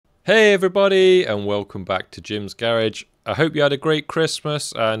Hey everybody, and welcome back to Jim's Garage. I hope you had a great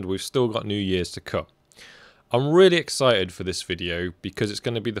Christmas and we've still got New Year's to come. I'm really excited for this video because it's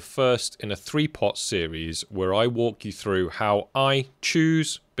going to be the first in a three-part series where I walk you through how I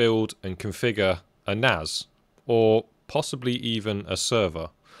choose, build and configure a NAS, or possibly even a server.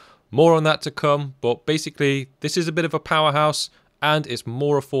 More on that to come, but basically this is a bit of a powerhouse and it's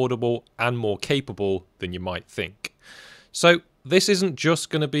more affordable and more capable than you might think. So this isn't just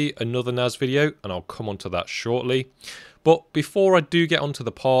going to be another NAS video, and I'll come onto that shortly. But before I do get onto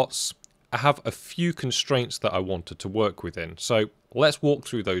the parts, I have a few constraints that I wanted to work within. So let's walk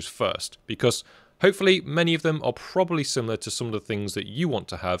through those first, because hopefully many of them are probably similar to some of the things that you want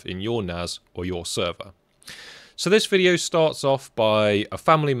to have in your NAS or your server. So this video starts off by a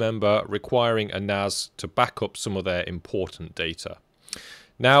family member requiring a NAS to back up some of their important data.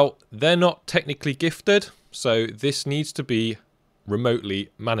 Now, they're not technically gifted, so this needs to be remotely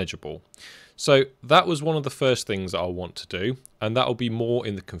manageable. So that was one of the first things that I'll want to do, and that'll be more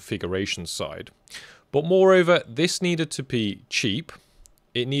in the configuration side. But moreover, this needed to be cheap,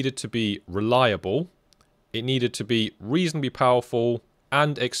 it needed to be reliable, it needed to be reasonably powerful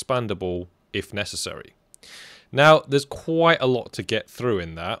and expandable if necessary. Now, there's quite a lot to get through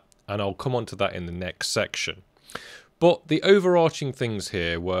in that, and I'll come on to that in the next section. But the overarching things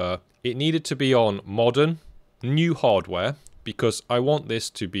here were it needed to be on modern, new hardware, because I want this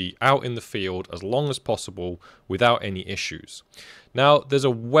to be out in the field as long as possible without any issues. Now, there's a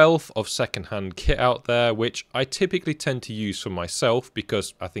wealth of secondhand kit out there, which I typically tend to use for myself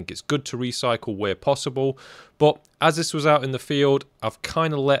because I think it's good to recycle where possible. But as this was out in the field, I've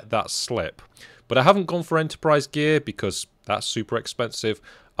kind of let that slip. But I haven't gone for enterprise gear because that's super expensive.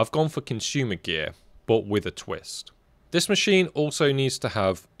 I've gone for consumer gear, but with a twist. This machine also needs to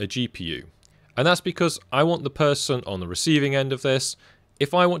have a GPU. And that's because I want the person on the receiving end of this,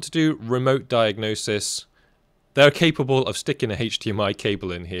 if I want to do remote diagnosis, they're capable of sticking a HDMI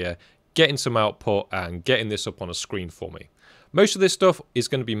cable in here, getting some output and getting this up on a screen for me. Most of this stuff is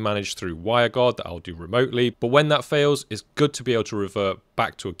going to be managed through WireGuard that I'll do remotely, but when that fails, it's good to be able to revert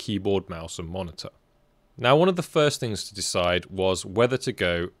back to a keyboard, mouse and monitor. Now, one of the first things to decide was whether to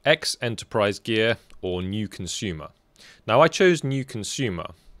go Enterprise gear or new consumer. Now, I chose new consumer,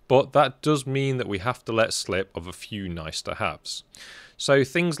 but that does mean that we have to let slip of a few nice to haves. So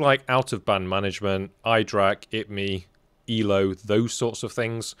things like out of band management, iDRAC, IPMI, ELO, those sorts of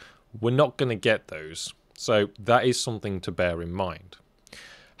things, we're not going to get those. So that is something to bear in mind.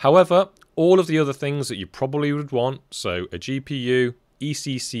 However, all of the other things that you probably would want, so a GPU,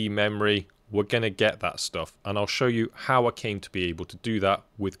 ECC memory, we're going to get that stuff. And I'll show you how I came to be able to do that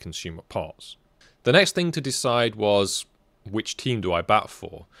with consumer parts. The next thing to decide was, which team do I bat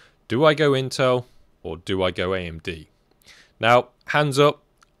for? Do I go Intel or do I go AMD? Now, hands up,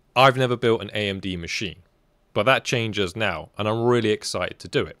 I've never built an AMD machine, but that changes now and I'm really excited to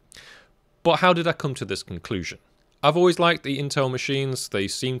do it. But how did I come to this conclusion? I've always liked the Intel machines, they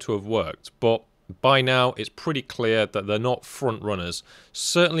seem to have worked, but by now it's pretty clear that they're not front runners,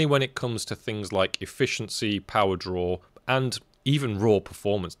 certainly when it comes to things like efficiency, power draw, and even raw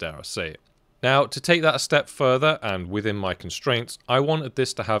performance, dare I say it. Now, to take that a step further and within my constraints, I wanted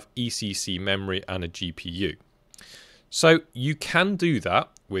this to have ECC memory and a GPU. So you can do that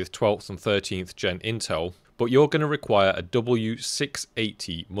with 12th and 13th gen Intel, but you're going to require a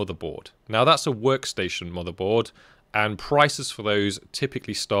W680 motherboard. Now, that's a workstation motherboard, and prices for those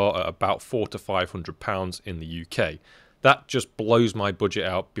typically start at about £400 to £500 in the UK. That just blows my budget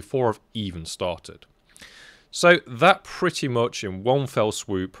out before I've even started. So that pretty much in one fell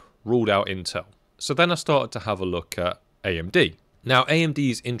swoop ruled out Intel. So then I started to have a look at AMD. Now, AMD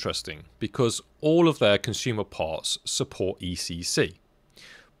is interesting because all of their consumer parts support ECC.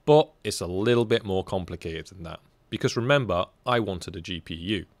 But it's a little bit more complicated than that, because remember, I wanted a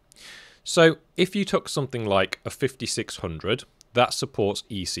GPU. So if you took something like a 5600 that supports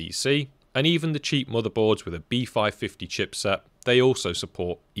ECC, and even the cheap motherboards with a B550 chipset, they also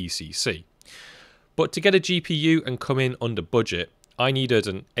support ECC. But to get a GPU and come in under budget, I needed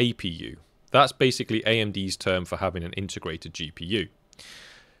an APU. That's basically AMD's term for having an integrated GPU.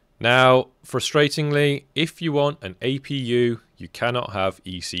 Now, frustratingly, if you want an APU, you cannot have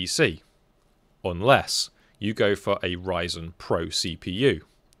ECC, unless you go for a Ryzen Pro CPU.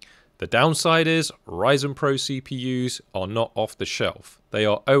 The downside is Ryzen Pro CPUs are not off the shelf. They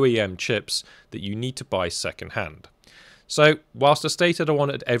are OEM chips that you need to buy secondhand. So, whilst I stated I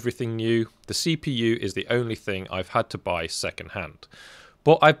wanted everything new, the CPU is the only thing I've had to buy secondhand.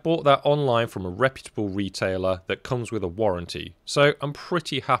 But I bought that online from a reputable retailer that comes with a warranty. So I'm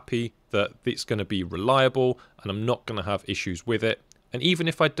pretty happy that it's going to be reliable and I'm not going to have issues with it. and even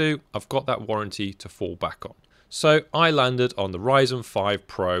if I do, I've got that warranty to fall back on. So I landed on the Ryzen 5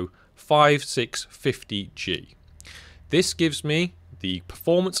 Pro 5650G. This gives me the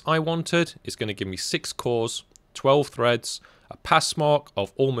performance I wanted. It's going to give me 6 cores, 12 threads, a pass mark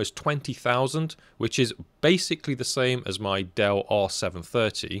of almost 20,000, which is basically the same as my Dell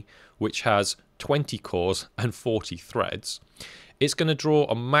R730, which has 20 cores and 40 threads. It's going to draw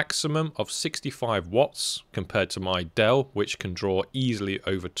a maximum of 65 watts compared to my Dell, which can draw easily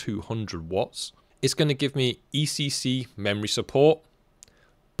over 200 watts. It's going to give me ECC memory support,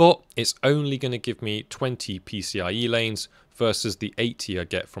 but it's only going to give me 20 PCIe lanes versus the 80 I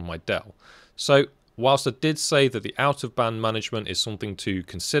get from my Dell. So whilst I did say that the out-of-band management is something to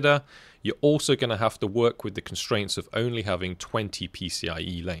consider, you're also going to have to work with the constraints of only having 20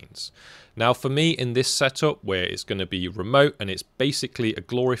 PCIe lanes. Now for me in this setup where it's going to be remote and it's basically a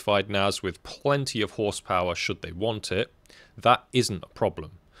glorified NAS with plenty of horsepower should they want it, that isn't a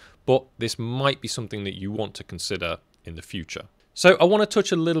problem. But this might be something that you want to consider in the future. So I want to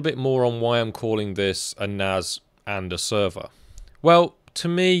touch a little bit more on why I'm calling this a NAS and a server. Well, to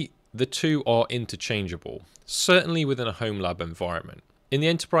me, the two are interchangeable, certainly within a Homelab environment. In the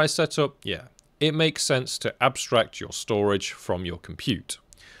enterprise setup, yeah, it makes sense to abstract your storage from your compute.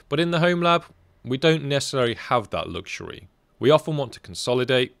 But in the Homelab, we don't necessarily have that luxury. We often want to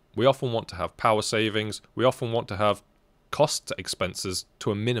consolidate, we often want to have power savings, we often want to have cost expenses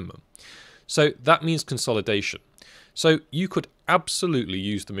to a minimum. So that means consolidation. So you could absolutely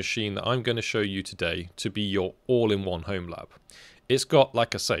use the machine that I'm going to show you today to be your all-in-one Homelab. It's got,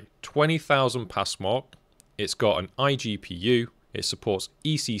 like I say, 20,000 pass mark, it's got an iGPU, it supports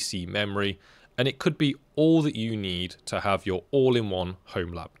ECC memory, and it could be all that you need to have your all-in-one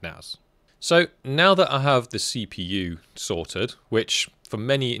Homelab NAS. So now that I have the CPU sorted, which for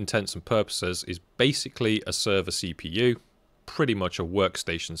many intents and purposes is basically a server CPU, pretty much a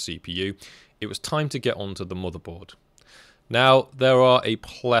workstation CPU, it was time to get onto the motherboard. Now there are a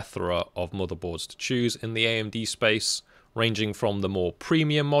plethora of motherboards to choose in the AMD space, ranging from the more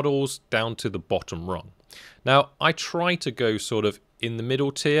premium models down to the bottom rung. Now I try to go sort of in the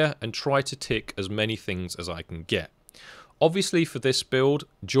middle tier and try to tick as many things as I can get. Obviously for this build,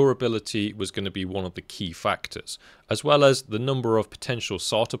 durability was going to be one of the key factors, as well as the number of potential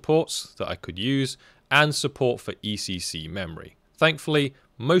SATA ports that I could use and support for ECC memory. Thankfully,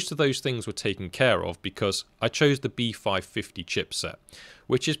 most of those things were taken care of because I chose the B550 chipset,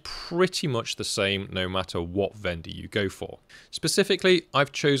 which is pretty much the same no matter what vendor you go for. Specifically,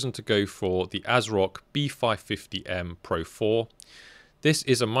 I've chosen to go for the ASRock B550M Pro 4. This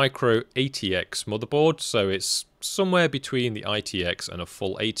is a micro ATX motherboard, so it's somewhere between the ITX and a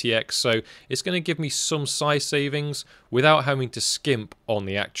full ATX, so it's going to give me some size savings without having to skimp on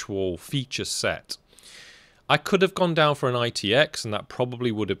the actual feature set. I could have gone down for an ITX and that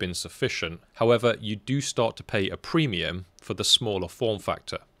probably would have been sufficient. However, you do start to pay a premium for the smaller form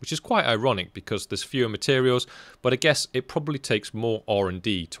factor, which is quite ironic because there's fewer materials, but I guess it probably takes more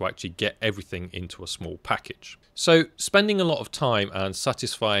R&D to actually get everything into a small package. So spending a lot of time and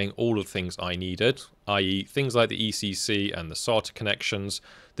satisfying all of the things I needed, i.e. things like the ECC and the SATA connections,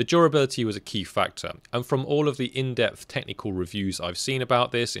 the durability was a key factor. And from all of the in-depth technical reviews I've seen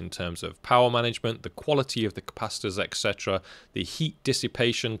about this in terms of power management, the quality of the capacitors, etc., the heat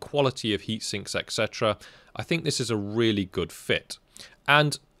dissipation, quality of heat sinks, etc., I think this is a really good fit.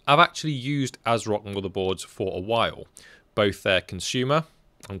 And I've actually used ASRock motherboards for a while, both their consumer,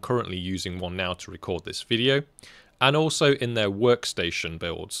 I'm currently using one now to record this video, and also in their workstation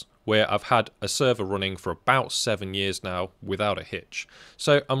builds, where I've had a server running for about 7 years now without a hitch.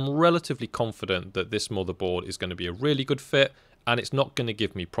 So I'm relatively confident that this motherboard is going to be a really good fit and it's not going to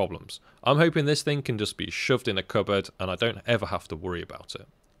give me problems. I'm hoping this thing can just be shoved in a cupboard and I don't ever have to worry about it.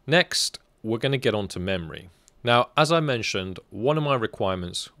 Next, we're going to get onto memory. Now, as I mentioned, one of my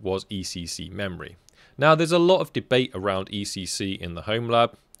requirements was ECC memory. Now, there's a lot of debate around ECC in the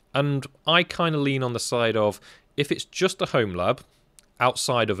Homelab, and I kind of lean on the side of if it's just a Homelab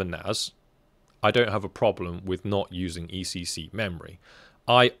outside of a NAS, I don't have a problem with not using ECC memory.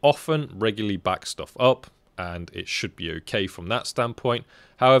 I often regularly back stuff up, and it should be okay from that standpoint.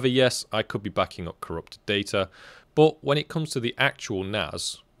 However, yes, I could be backing up corrupted data, but when it comes to the actual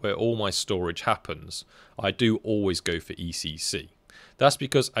NAS, where all my storage happens, I do always go for ECC. That's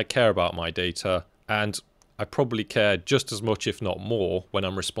because I care about my data, and I probably care just as much, if not more, when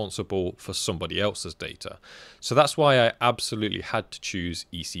I'm responsible for somebody else's data. So that's why I absolutely had to choose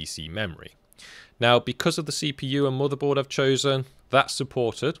ECC memory. Now, because of the CPU and motherboard I've chosen, that's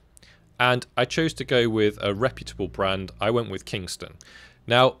supported, and I chose to go with a reputable brand. I went with Kingston.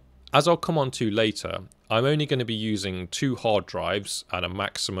 Now, as I'll come on to later, I'm only going to be using 2 hard drives and a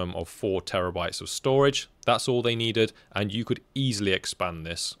maximum of 4 terabytes of storage. That's all they needed, and you could easily expand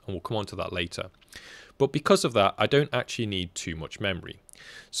this, and we'll come on to that later. But because of that, I don't actually need too much memory.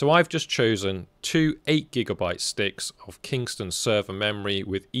 So I've just chosen 2 8GB sticks of Kingston server memory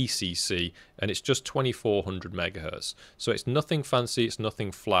with ECC, and it's just 2400 megahertz. So it's nothing fancy, it's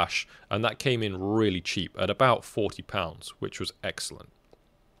nothing flash, and that came in really cheap at about £40, which was excellent.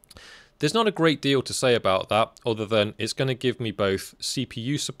 There's not a great deal to say about that other than it's going to give me both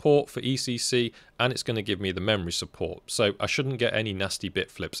CPU support for ECC and it's going to give me the memory support. So I shouldn't get any nasty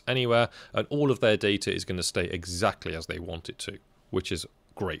bit flips anywhere, and all of their data is going to stay exactly as they want it to, which is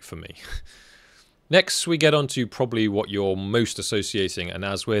great for me. Next, we get on to probably what you're most associating a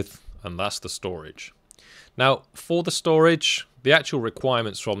NAS with, and that's the storage. Now, for the storage, the actual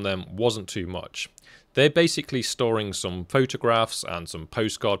requirements from them wasn't too much. They're basically storing some photographs and some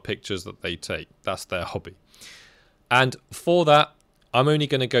postcard pictures that they take. That's their hobby. And for that, I'm only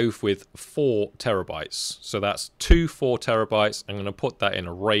going to go with 4 terabytes. So that's 2 4 terabytes. I'm going to put that in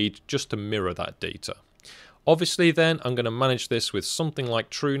a RAID just to mirror that data. Obviously then, I'm going to manage this with something like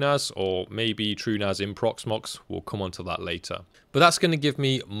TrueNAS or maybe TrueNAS in Proxmox. We'll come on to that later. But that's going to give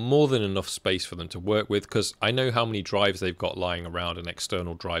me more than enough space for them to work with because I know how many drives they've got lying around and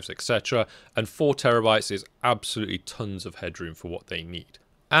external drives, etc. And 4 terabytes is absolutely tons of headroom for what they need.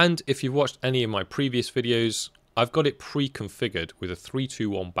 And if you've watched any of my previous videos, I've got it pre-configured with a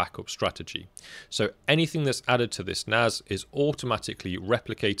 3-2-1 backup strategy. So anything that's added to this NAS is automatically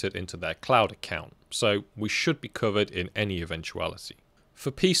replicated into their cloud account. So we should be covered in any eventuality.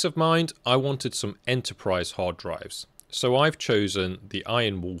 For peace of mind, I wanted some enterprise hard drives. So I've chosen the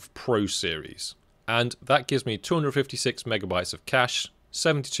Iron Wolf Pro series. And that gives me 256 megabytes of cache,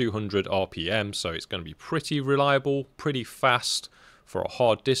 7200 RPM, so it's going to be pretty reliable, pretty fast for a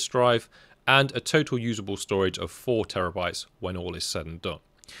hard disk drive, and a total usable storage of 4 terabytes when all is said and done.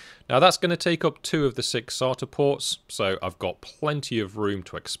 Now that's going to take up 2 of the 6 SATA ports, so I've got plenty of room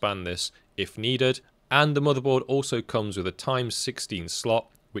to expand this if needed. And the motherboard also comes with a ×16 slot,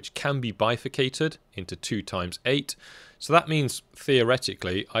 which can be bifurcated into 2×8. So that means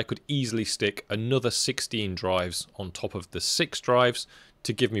theoretically I could easily stick another 16 drives on top of the 6 drives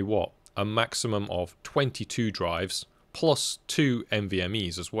to give me what? A maximum of 22 drives plus 2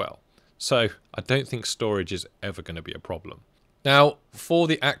 NVMEs as well. So I don't think storage is ever going to be a problem. Now, for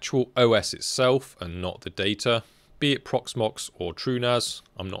the actual OS itself and not the data, be it Proxmox or TrueNAS,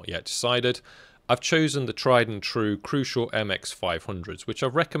 I'm not yet decided. I've chosen the tried and true Crucial MX500s, which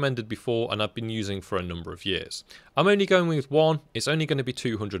I've recommended before and I've been using for a number of years. I'm only going with one. It's only going to be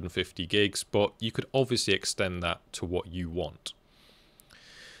 250 gigs, but you could obviously extend that to what you want.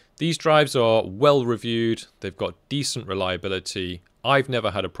 These drives are well reviewed, they've got decent reliability. I've never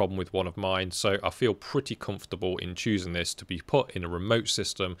had a problem with one of mine, so I feel pretty comfortable in choosing this to be put in a remote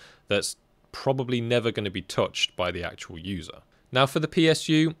system that's probably never going to be touched by the actual user. Now for the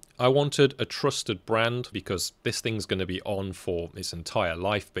PSU, I wanted a trusted brand because this thing's going to be on for its entire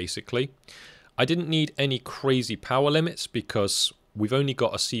life basically. I didn't need any crazy power limits because we've only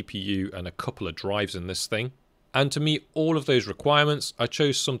got a CPU and a couple of drives in this thing. And to meet all of those requirements, I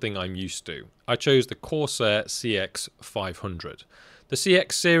chose something I'm used to. I chose the Corsair CX500. The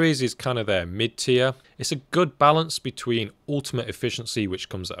CX series is kind of their mid-tier. It's a good balance between ultimate efficiency, which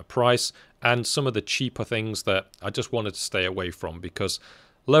comes at a price, and some of the cheaper things that I just wanted to stay away from because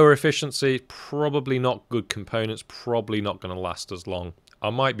lower efficiency, probably not good components, probably not going to last as long.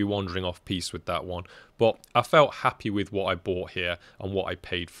 I might be wandering off piece with that one, but I felt happy with what I bought here and what I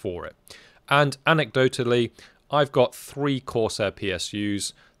paid for it. And anecdotally, I've got 3 Corsair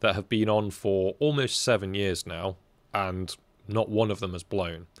PSUs that have been on for almost 7 years now, and not one of them has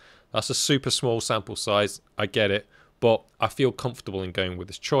blown. That's a super small sample size, I get it, but I feel comfortable in going with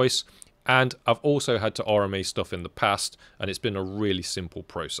this choice. And I've also had to RMA stuff in the past, and it's been a really simple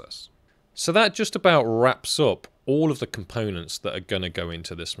process. So that just about wraps up all of the components that are going to go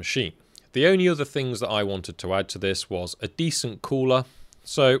into this machine. The only other things that I wanted to add to this was a decent cooler.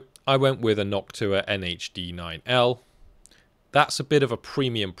 So I went with a Noctua NH-D9L. That's a bit of a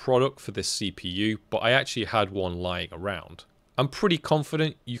premium product for this CPU, but I actually had one lying around. I'm pretty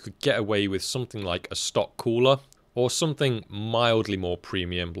confident you could get away with something like a stock cooler or something mildly more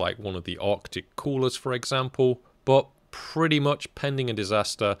premium like one of the Arctic coolers for example, but pretty much pending a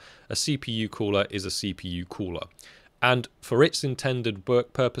disaster, a CPU cooler is a CPU cooler. And for its intended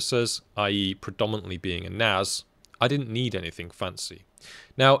work purposes, i.e. predominantly being a NAS, I didn't need anything fancy.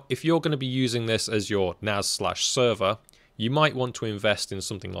 Now, if you're going to be using this as your NAS/server, you might want to invest in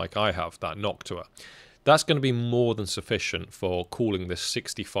something like I have, that Noctua. That's going to be more than sufficient for cooling this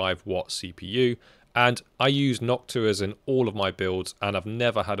 65 watt CPU, And I use Noctuas in all of my builds, and I've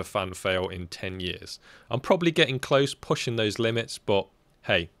never had a fan fail in 10 years. I'm probably getting close, pushing those limits, but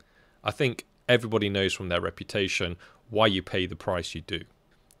hey, I think everybody knows from their reputation why you pay the price you do.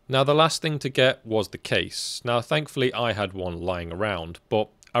 Now, the last thing to get was the case. Now, thankfully, I had one lying around, but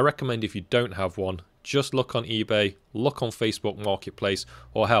I recommend if you don't have one, just look on eBay, look on Facebook Marketplace,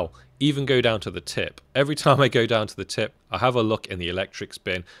 or hell, even go down to the tip. Every time I go down to the tip, I have a look in the electrics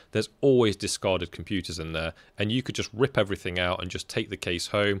bin. There's always discarded computers in there, and you could just rip everything out and just take the case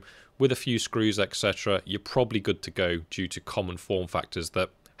home with a few screws, etc. You're probably good to go due to common form factors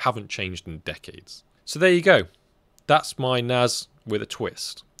that haven't changed in decades. So there you go. That's my NAS with a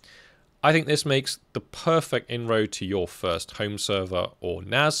twist. I think this makes the perfect inroad to your first home server or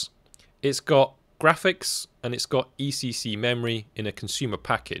NAS. It's got graphics and it's got ECC memory in a consumer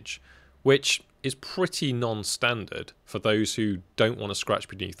package, which is pretty non-standard for those who don't want to scratch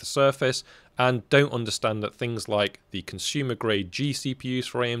beneath the surface and don't understand that things like the consumer grade G CPUs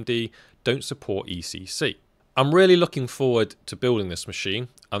for AMD don't support ECC. I'm really looking forward to building this machine,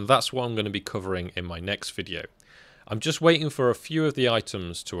 and that's what I'm going to be covering in my next video. I'm just waiting for a few of the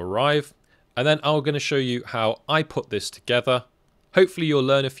items to arrive, and then I'm going to show you how I put this together. Hopefully you'll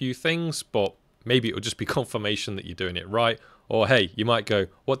learn a few things, but maybe it'll just be confirmation that you're doing it right. Or hey, you might go,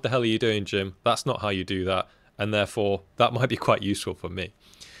 what the hell are you doing, Jim? That's not how you do that. And therefore, that might be quite useful for me.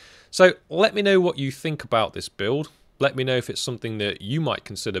 So let me know what you think about this build. Let me know if it's something that you might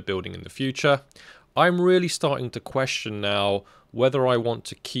consider building in the future. I'm really starting to question now whether I want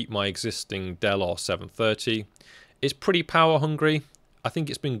to keep my existing Dell R730. It's pretty power hungry. I think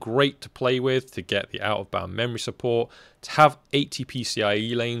it's been great to play with to get the out-of-band memory support. To have 80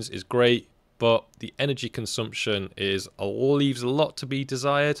 PCIe lanes is great, but the energy consumption leaves a lot to be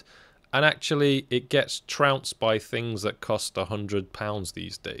desired, and actually it gets trounced by things that cost £100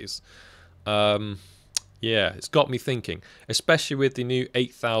 these days. Yeah, it's got me thinking, especially with the new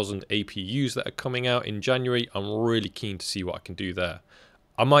 8000 APUs that are coming out in January. I'm really keen to see what I can do there.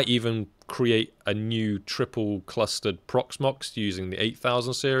 I might even create a new triple clustered Proxmox using the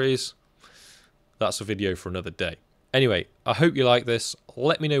 8000 series. That's a video for another day. Anyway, I hope you like this.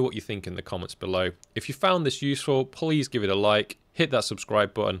 Let me know what you think in the comments below. If you found this useful, please give it a like, hit that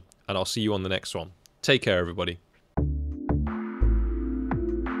subscribe button, and I'll see you on the next one. Take care, everybody.